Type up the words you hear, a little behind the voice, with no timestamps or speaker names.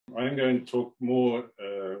I'm going to talk more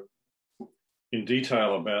in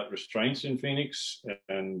detail about restraints in Phenix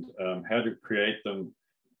and how to create them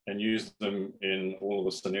and use them in all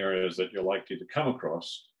the scenarios that you're likely to come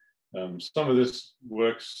across. Some of this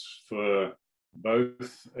works for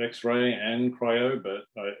both X-ray and cryo, but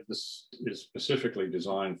this is specifically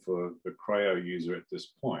designed for the cryo user at this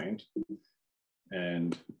point.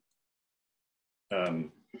 And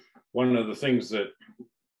one of the things that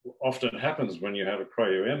often happens when you have a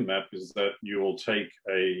cryo-EM map is that you will take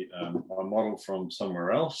a model from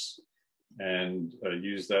somewhere else and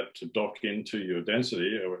use that to dock into your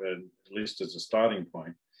density, or at least as a starting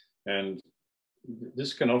point. And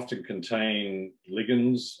this can often contain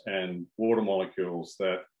ligands and water molecules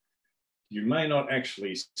that you may not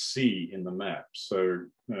actually see in the map. So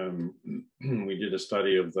we did a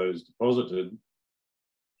study of those deposited,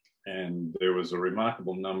 and there was a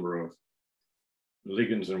remarkable number of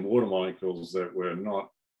ligands and water molecules that were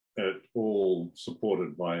not at all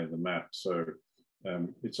supported by the map. So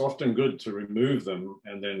it's often good to remove them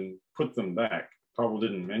and then put them back. Pavel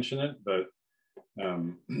didn't mention it, but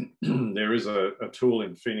there is a tool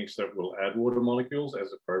in Phenix that will add water molecules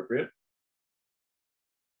as appropriate.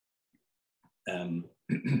 And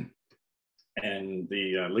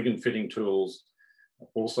the ligand fitting tools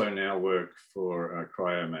also now work for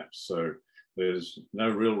cryo maps. So there's no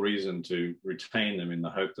real reason to retain them in the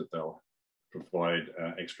hope that they'll provide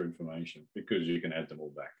extra information, because you can add them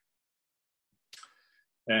all back.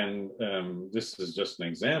 And this is just an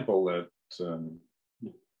example that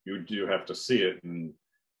you do have to see it. And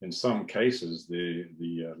in some cases, the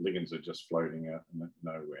ligands are just floating out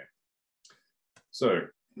nowhere. So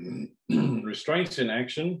restraints in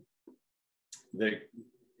action,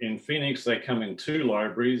 in Phenix, they come in two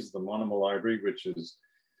libraries: the monomer library, which is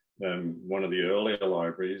one of the earlier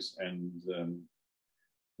libraries, and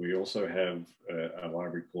we also have a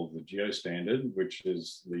library called the GeoStandard, which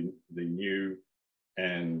is the new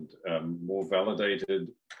and more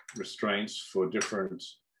validated restraints for different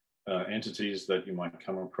entities that you might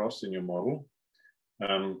come across in your model.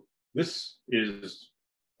 This is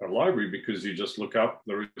a library because you just look up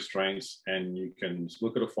the restraints and you can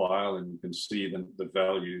look at a file and you can see the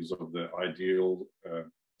values of the ideal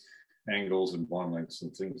angles and bond lengths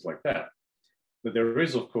and things like that. But there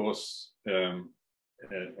is, of course, well,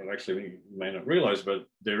 actually you may not realize, but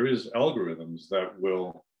there is algorithms that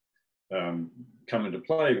will come into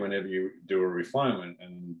play whenever you do a refinement.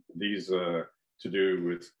 And these are to do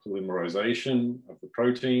with polymerization of the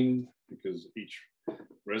protein, because each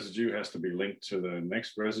residue has to be linked to the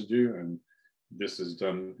next residue. And this is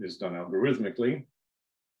done algorithmically,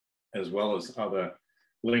 as well as other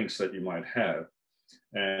links that you might have.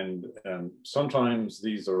 And sometimes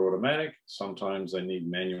these are automatic, sometimes they need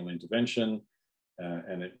manual intervention,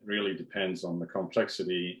 and it really depends on the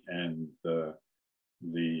complexity and the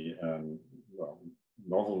well,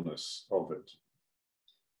 novelness of it.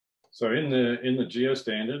 So in the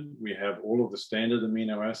GeoStandard, we have all of the standard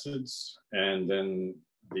amino acids, and then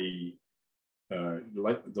the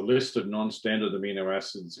list of non-standard amino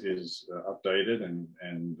acids is updated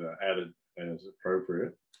and added as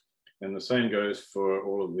appropriate. And the same goes for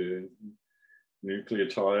all of the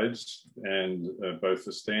nucleotides, and both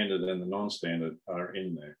the standard and the non-standard are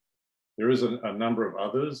in there. There is a number of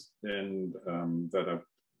others and that have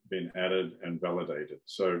been added and validated.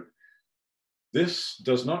 So this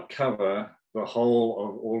does not cover the whole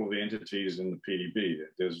of all of the entities in the PDB.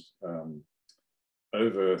 There's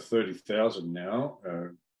over 30,000 now,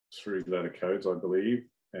 3-letter codes, I believe,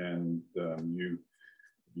 and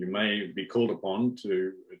you may be called upon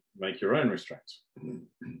to make your own restraints.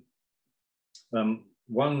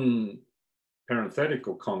 One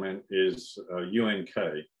parenthetical comment is UNK.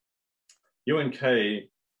 UNK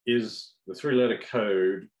is the 3-letter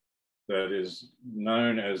code that is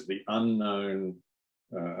known as the unknown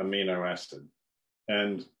amino acid.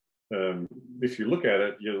 And if you look at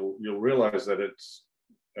it, you'll realize that it's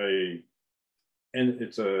a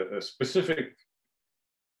specific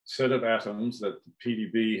set of atoms that the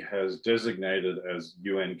PDB has designated as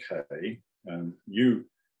UNK. And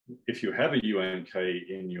if you have a UNK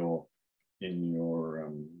in your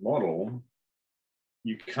model,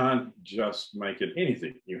 you can't just make it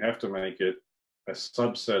anything. You have to make it a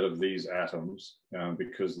subset of these atoms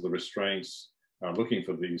because the restraints are looking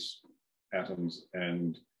for these atoms,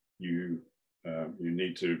 and you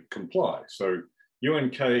need to comply. So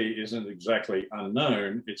UNK isn't exactly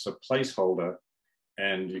unknown; it's a placeholder,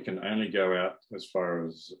 and you can only go out as far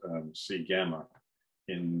as C gamma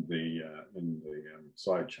in the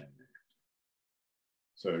side chain there.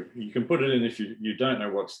 So you can put it in if you don't know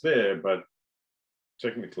what's there, but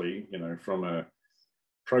technically, you know, from a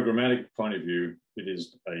programmatic point of view, it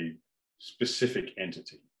is a specific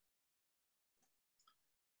entity.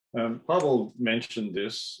 Pavel mentioned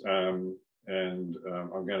this, and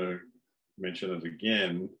I'm going to mention it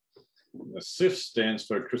again. The CIF stands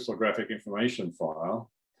for crystallographic information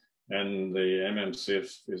file, and the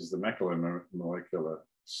MMCIF is the macromolecular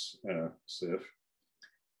CIF.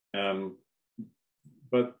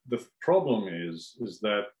 But the problem is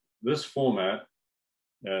that this format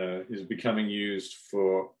is becoming used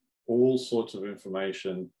for all sorts of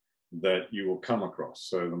information that you will come across.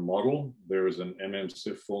 So the model, there is an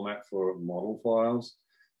MMCIF format for model files.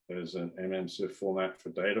 There's an MMCIF format for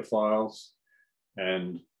data files.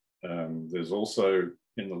 And there's also,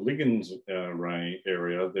 in the ligands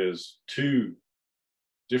area, there's two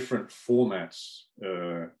different formats.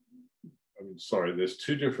 There's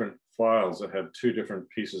two different files that have two different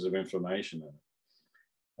pieces of information in it.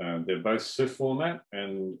 They're both CIF format,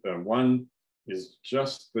 and one is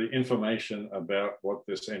just the information about what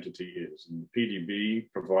this entity is. And PDB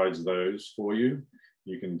provides those for you.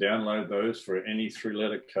 You can download those for any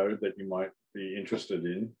 3-letter code that you might be interested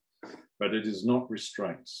in, but it is not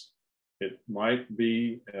restraints. It might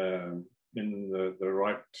be in the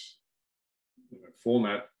right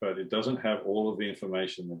format, but it doesn't have all of the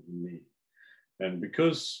information that you need. And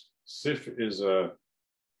because CIF is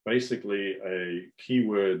basically a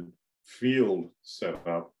keyword field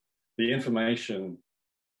setup, the information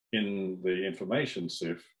in the information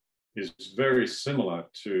CIF is very similar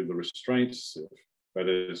to the restraints CIF, but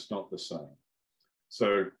it's not the same.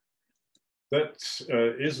 So that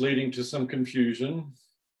is leading to some confusion.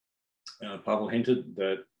 Pavel hinted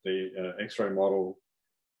that the X-ray model,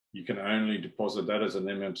 you can only deposit that as an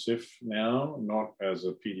MMCIF now, not as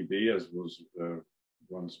a PDB as was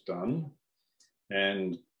once done.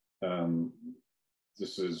 And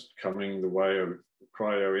this is coming the way of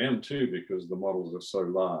cryo-EM too, because the models are so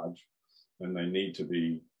large and they need to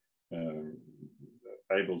be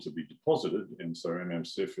able to be deposited. And so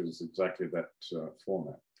MMCIF is exactly that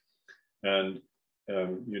format. And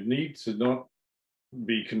you need to not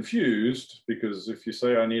be confused, because if you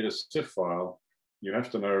say I need a CIF file, you have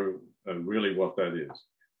to know really what that is.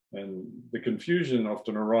 And the confusion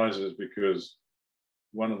often arises because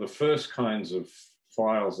one of the first kinds of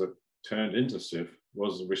files that turned into CIF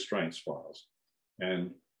was the restraints files.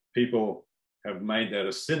 And people have made that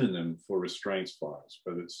a synonym for restraints files,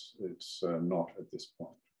 but it's not at this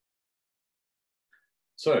point.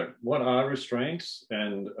 So what are restraints?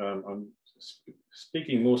 And I'm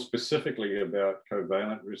speaking more specifically about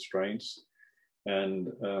covalent restraints, and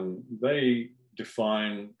they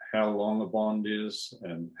define how long a bond is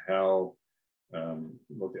and how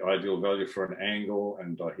what the ideal value for an angle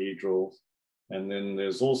and dihedral. And then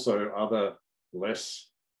there's also other less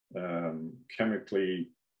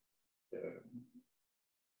chemically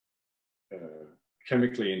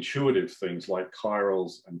intuitive things like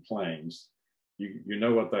chirals and planes. You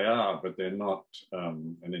know what they are, but they're not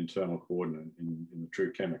an internal coordinate in the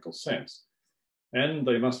true chemical sense. And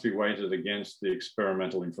they must be weighted against the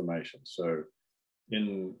experimental information. So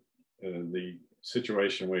in the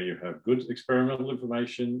situation where you have good experimental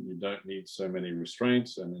information, you don't need so many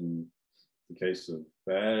restraints. And in the case of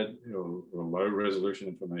bad or low resolution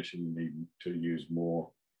information, you need to use more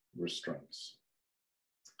restraints.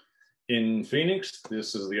 In Phenix,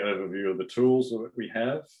 this is the overview of the tools that we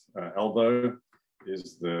have. Elbow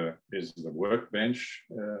is the workbench,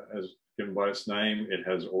 as given by its name. It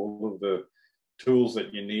has all of the tools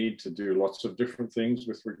that you need to do lots of different things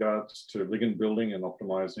with regards to ligand building and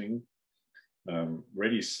optimizing.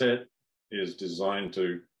 Ready Set is designed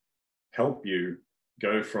to help you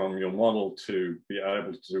go from your model to be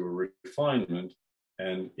able to do a refinement,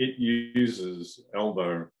 and it uses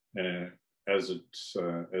Elbow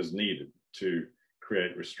as needed to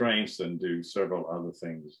create restraints and do several other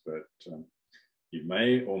things that you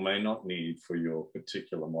may or may not need for your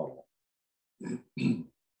particular model.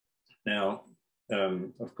 Now,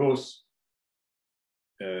 of course,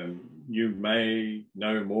 you may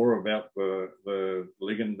know more about the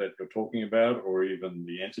ligand that you're talking about, or even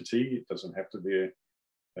the entity. It doesn't have to be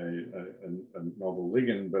a novel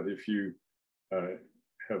ligand, but if you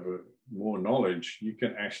have more knowledge, you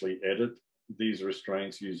can actually edit these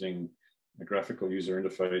restraints using a graphical user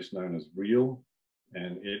interface known as REAL,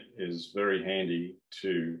 and it is very handy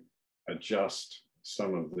to adjust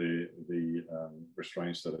some of the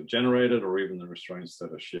restraints that are generated, or even the restraints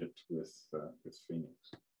that are shipped with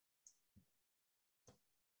Phenix.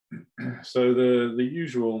 So the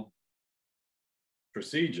usual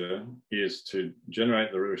procedure is to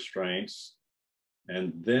generate the restraints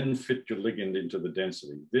and then fit your ligand into the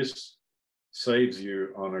density. This saves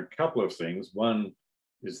you on a couple of things. One,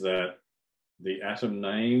 is that the atom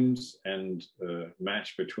names and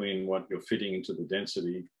match between what you're fitting into the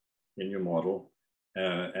density in your model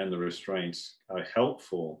and the restraints are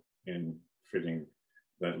helpful in fitting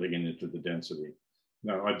that ligand into the density.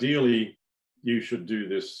 Now, ideally, you should do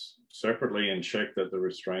this separately and check that the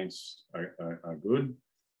restraints are good,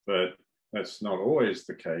 but that's not always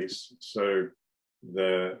the case. So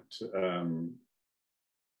that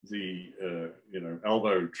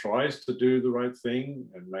elbow tries to do the right thing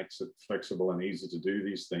and makes it flexible and easy to do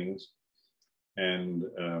these things. And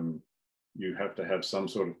you have to have some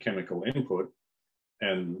sort of chemical input,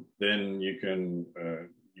 and then you can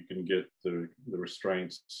get the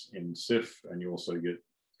restraints in CIF, and you also get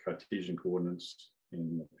Cartesian coordinates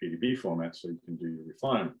in the PDB format, so you can do your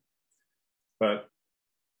refinement. But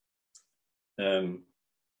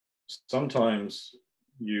sometimes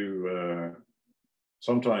you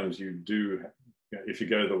do, if you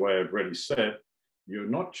go the way of ready set, you're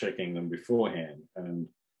not checking them beforehand, and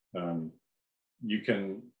you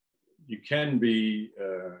can be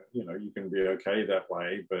you can be okay that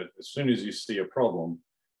way. But as soon as you see a problem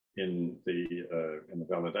in the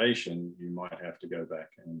validation, you might have to go back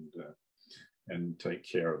and take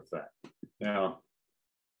care of that. Now,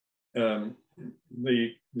 the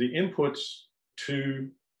inputs to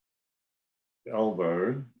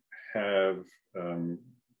elbow have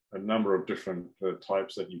a number of different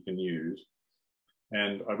types that you can use.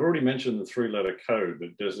 And I've already mentioned the three-letter code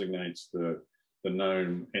that designates the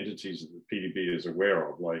known entities that the PDB is aware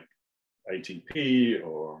of, like ATP,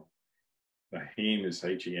 or heme is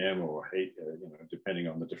HEM, or depending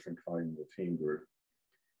on the different kind of heme group.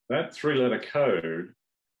 That three-letter code,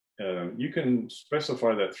 you can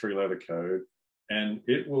specify that three-letter code, and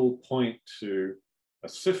it will point to a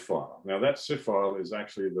CIF file. Now, that CIF file is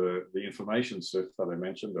actually the information CIF that I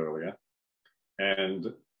mentioned earlier,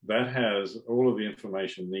 and that has all of the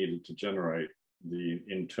information needed to generate the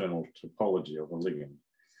internal topology of a ligand.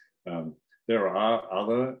 There are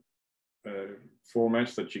other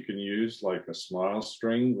formats that you can use, like a smile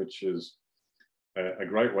string, which is a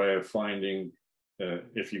great way of finding,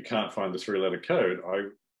 if you can't find the three-letter code, I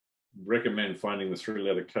recommend finding the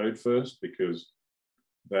three-letter code first, because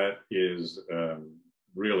that is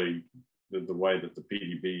really the way that the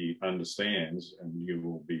PDB understands, and you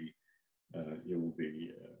will be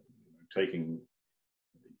taking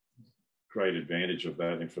great advantage of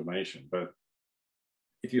that information. But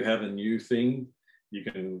if you have a new thing, you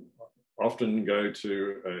can often go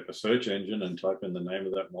to a search engine and type in the name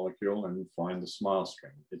of that molecule and find the smile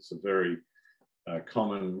string. It's a very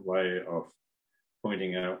common way of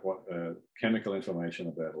pointing out what chemical information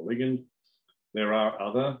about a ligand. There are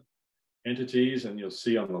other entities, and you'll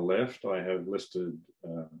see on the left, I have listed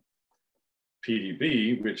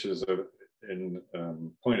PDB, which is in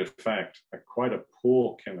point of fact, quite a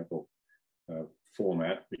poor chemical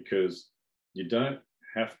format, because you don't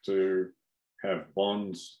have to have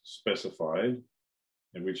bonds specified,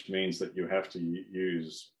 and which means that you have to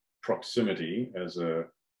use proximity as a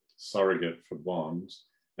surrogate for bonds.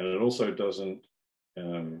 And it also doesn't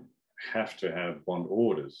have to have bond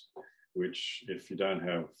orders, which, if you don't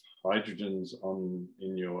have hydrogens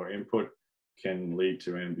in your input, can lead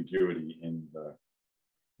to ambiguity in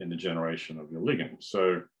the generation of your ligand.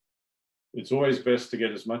 So it's always best to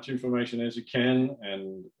get as much information as you can,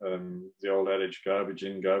 and the old adage, garbage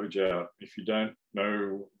in, garbage out. If you don't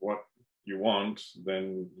know what you want,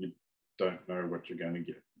 then you don't know what you're going to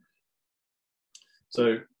get.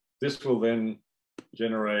 So this will then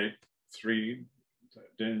generate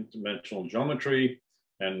three-dimensional geometry,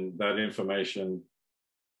 and that information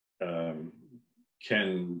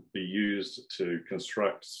can be used to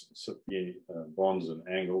construct bonds and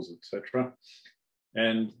angles, etc.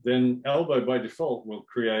 And then elbow by default will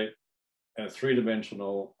create a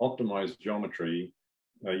three-dimensional optimized geometry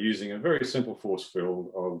using a very simple force field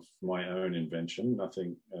of my own invention.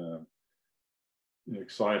 Nothing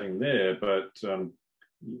exciting there, but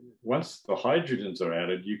once the hydrogens are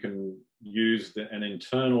added, you can use an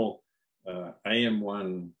internal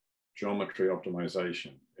AM1 geometry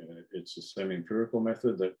optimization. It's a semi-empirical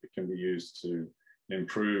method that can be used to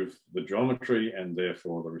improve the geometry and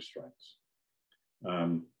therefore the restraints.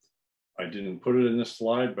 I didn't put it in this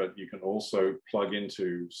slide, but you can also plug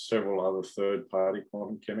into several other third-party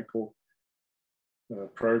quantum chemical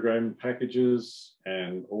program packages,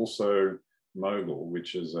 and also Mogul,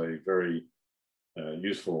 which is a very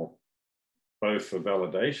useful both for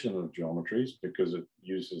validation of geometries, because it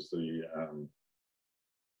uses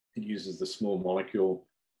the small molecule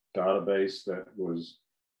database that was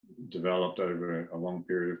developed over a long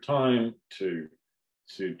period of time to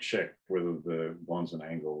check whether the bonds and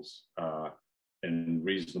angles are in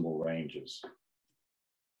reasonable ranges.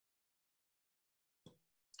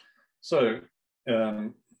 So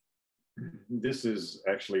this is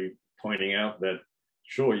actually pointing out that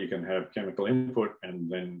sure, you can have chemical input, and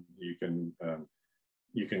then you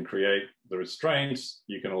can create the restraints.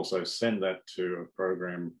 You can also send that to a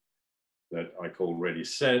program that I call Ready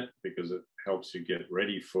Set, because it helps you get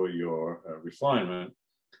ready for your refinement.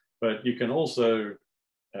 But you can also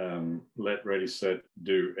let Ready Set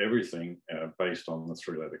do everything based on the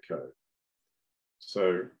 3-letter code.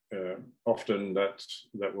 So often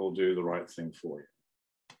that will do the right thing for you.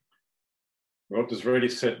 What does Ready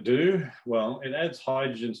Set do? Well, it adds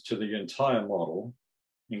hydrogens to the entire model,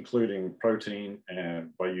 including protein,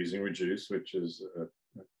 by using Reduce, which is a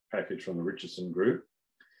package from the Richardson group.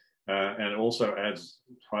 And it also adds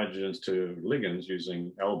hydrogens to ligands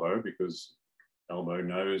using ELBO, because ELBO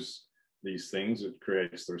knows these things. It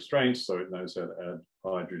creates the restraints, so it knows how to add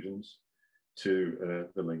hydrogens to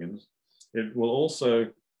the ligands. It will also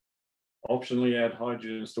optionally add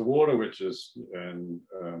hydrogens to water, which is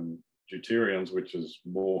deuteriums, which is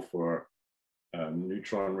more for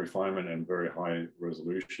neutron refinement and very high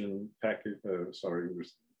resolution package,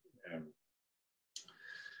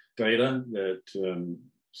 data that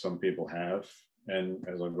some people have. And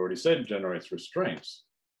as I've already said, generates restraints.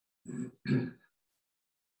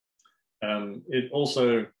 It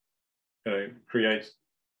also creates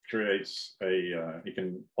you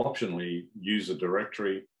can optionally use a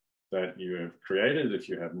directory that you have created if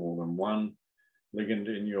you have more than one ligand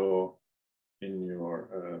in your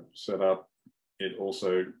setup. It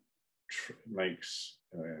also makes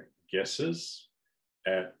guesses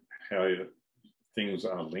at how things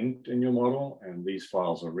are linked in your model, and these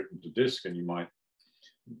files are written to disk, and you might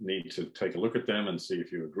need to take a look at them and see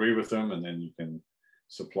if you agree with them, and then you can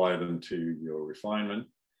supply them to your refinement.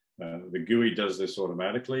 The GUI does this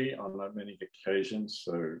automatically on many occasions,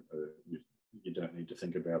 so you don't need to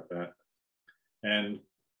think about that. And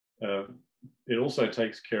it also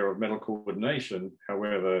takes care of metal coordination.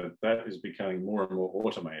 However, that is becoming more and more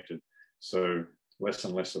automated, so less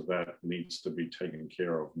and less of that needs to be taken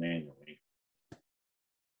care of manually.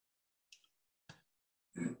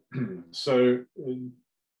 So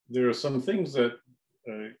there are some things that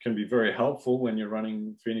can be very helpful when you're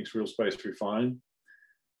running Phenix Real Space Refine.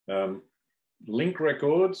 Link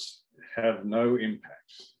records have no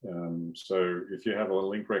impact. So if you have a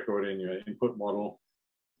link record in your input model,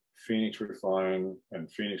 Phenix Refine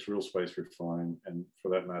and Phenix Real Space Refine, and for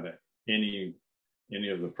that matter, any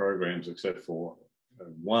of the programs except for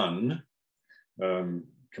one,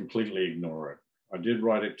 completely ignore it. I did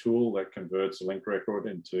write a tool that converts a link record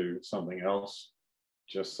into something else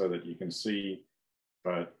just so that you can see,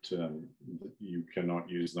 but you cannot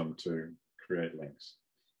use them to create links.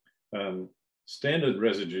 Standard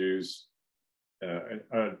residues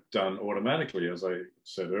are done automatically, as I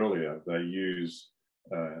said earlier. They use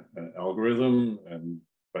an algorithm, and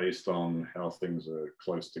based on how things are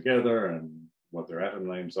close together and what their atom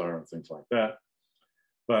names are and things like that.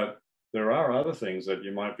 But there are other things that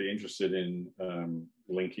you might be interested in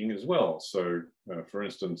linking as well. So for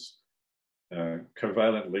instance,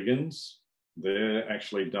 covalent ligands, they're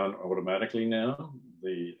actually done automatically now.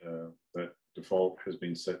 That default has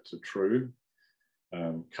been set to true.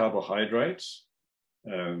 Carbohydrates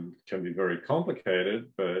can be very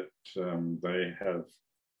complicated, but they have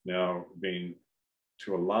now been,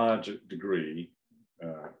 to a large degree,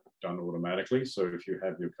 done automatically. So if you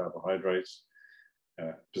have your carbohydrates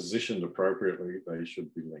positioned appropriately, they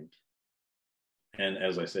should be linked. And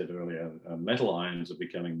as I said earlier, metal ions are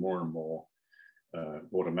becoming more and more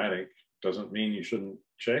automatic. Doesn't mean you shouldn't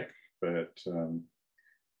check, but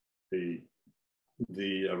the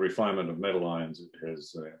refinement of metal ions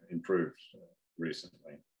has improved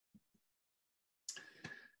recently.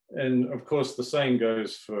 And of course, the same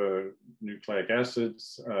goes for nucleic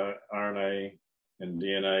acids. RNA and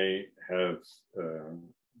DNA have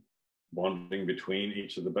bonding between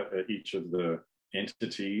each of the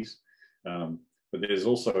entities. But there's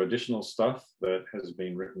also additional stuff that has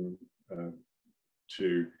been written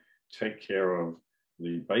to take care of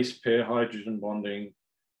the base pair hydrogen bonding,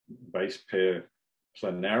 base pair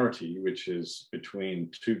planarity, which is between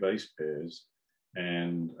two base pairs,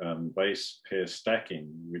 and base pair stacking,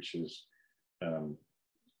 which is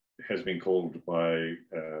has been called by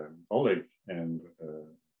Oleg and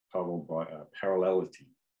Pavel by parallelity.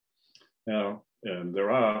 Now,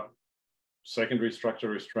 there are secondary structure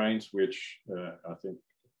restraints, which I think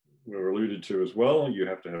were alluded to as well. You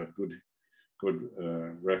have to have good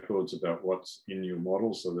records about what's in your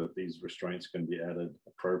model so that these restraints can be added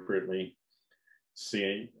appropriately.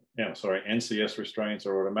 NCS restraints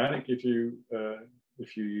are automatic if you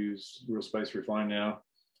use Real Space Refine now.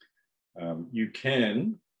 You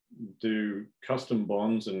can do custom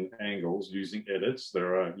bonds and angles using edits.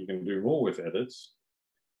 You can do more with edits,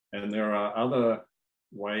 and there are other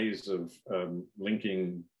ways of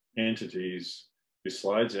linking entities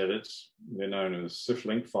besides edits. They're known as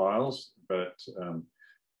SIF-link files, but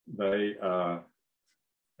they are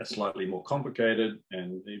slightly more complicated,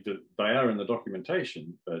 and they are in the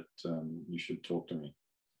documentation, but you should talk to me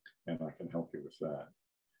and I can help you with that.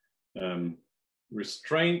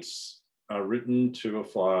 Restraints are written to a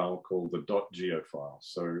file called the .geo file.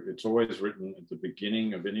 So it's always written at the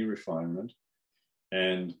beginning of any refinement,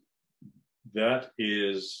 and that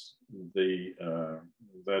is the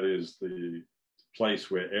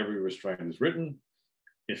place where every restraint is written.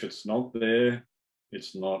 If it's not there,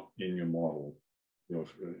 it's not in your model,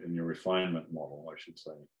 in your refinement model, I should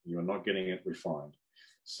say. You're not getting it refined.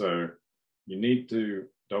 So you need to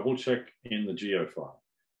double check in the geo file.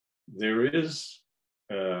 There is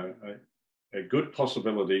a good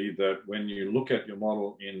possibility that when you look at your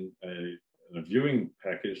model in a viewing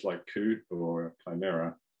package like Qt or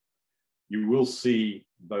Chimera, you will see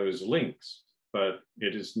those links, but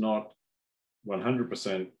it is not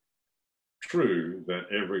 100% true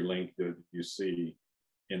that every link that you see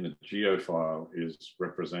in the geo file is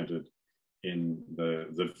represented in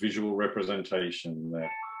the visual representation that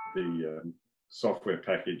the software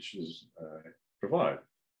packages provide.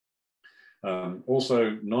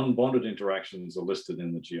 Also, non-bonded interactions are listed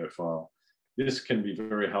in the geo file. This can be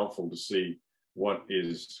very helpful to see what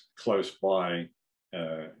is close by,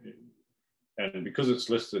 and because it's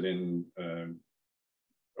listed in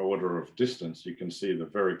order of distance, you can see the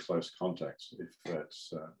very close contacts if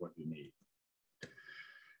that's what you need.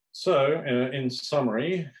 So in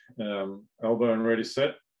summary, Elbow and Ready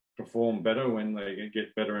Set perform better when they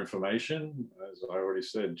get better information. As I already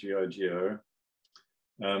said, GIGO.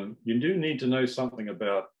 You do need to know something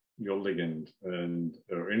about your ligand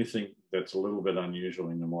or anything that's a little bit unusual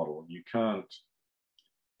in the model. You can't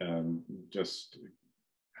just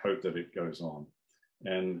hope that it goes on.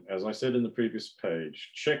 And as I said in the previous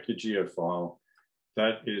page, check your geo file.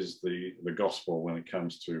 That is the gospel when it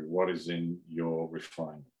comes to what is in your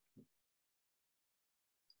refinement.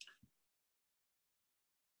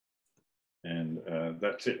 And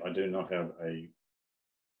that's it. I do not have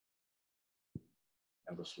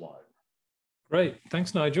another slide. Great,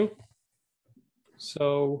 thanks, Nigel.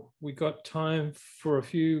 So we got time for a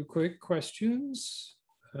few quick questions.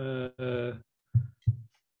 I've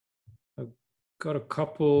got a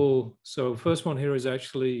couple. So first one here is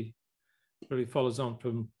actually really follows on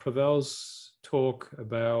from Pavel's talk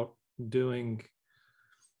about doing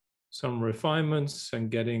some refinements and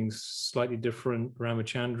getting slightly different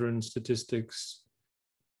Ramachandran statistics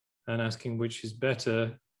and asking which is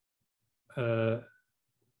better. So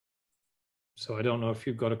I don't know if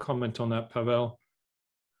you've got a comment on that, Pavel.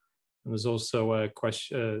 And there's also a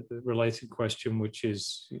question, related question, which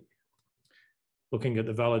is looking at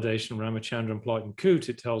the validation Ramachandran plot in Qt,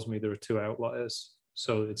 it tells me there are two outliers.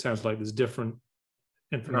 So it sounds like there's different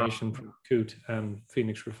information from Qt and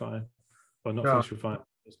Phenix Refine, or not Phenix Refine,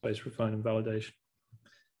 Space Refine and validation.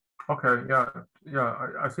 Okay,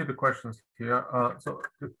 I see the questions here. So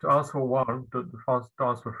to answer one, the first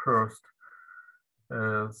answer first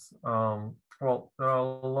is, well, there are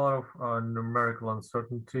a lot of numerical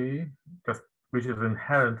uncertainty which is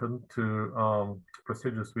inherent to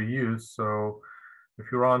procedures we use. So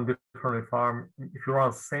if you run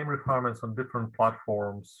same refinements on different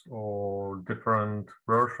platforms or different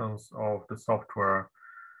versions of the software,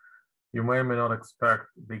 you may or may not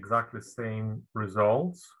expect the exactly same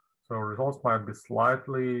results. So results might be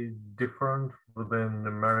slightly different within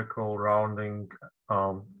numerical rounding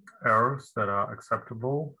errors that are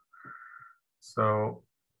acceptable. So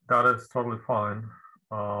that is totally fine.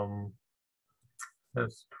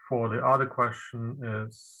 As for the other question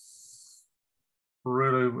is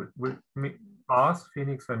really with us,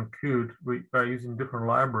 Phenix and Qt, we are using different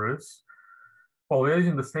libraries. Well, we're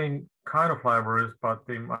using the same kind of libraries, but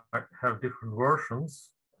they might have different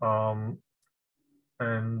versions.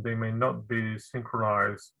 And they may not be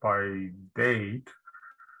synchronized by date.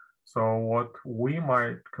 So what we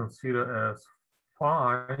might consider as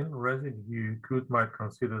fine residue, Qt might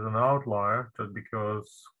consider as an outlier, just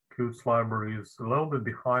because Qt's library is a little bit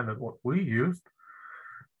behind at what we used.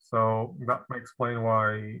 So that may explain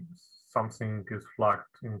why something is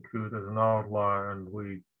flagged in Qt as an outlier and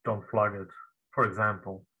we don't flag it, for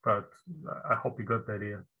example. But I hope you got the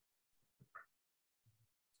idea.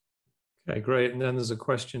 Okay, great. And then there's a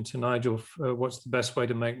question to Nigel. What's the best way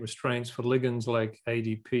to make restraints for ligands like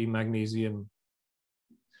ADP, magnesium,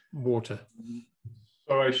 water?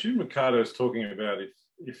 So I assume Ricardo is talking about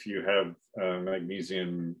if you have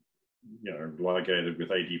magnesium, ligated with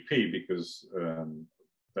ADP, because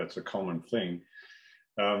that's a common thing.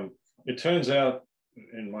 It turns out,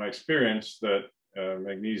 in my experience, that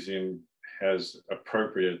magnesium has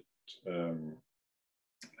appropriate van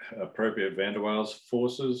der Waals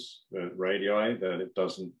forces, radii, that it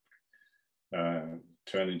doesn't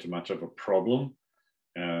turn into much of a problem.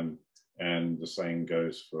 And the same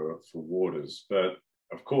goes for waters. But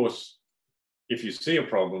of course, if you see a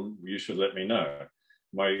problem, you should let me know.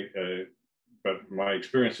 But my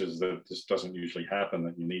experience is that this doesn't usually happen,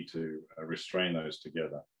 that you need to restrain those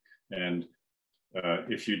together. And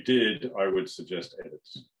if you did, I would suggest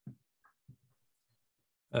edits.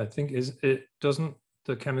 I think doesn't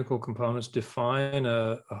the chemical components define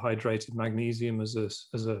a hydrated magnesium as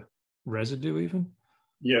a residue even?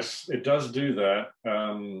 Yes, it does do that,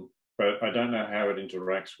 but I don't know how it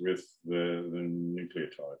interacts with the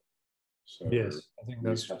nucleotide. So yes, I think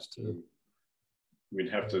that's we'd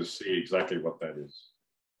have to see exactly what that is.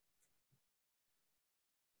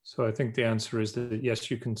 So I think the answer is that yes,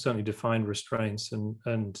 you can certainly define restraints,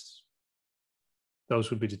 and those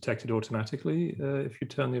would be detected automatically if you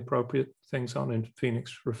turn the appropriate things on in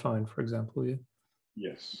Phenix Refine, for example. Yeah.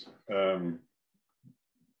 Yes, but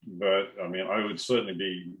I mean, I would certainly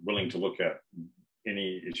be willing to look at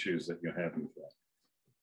any issues that you're having with that.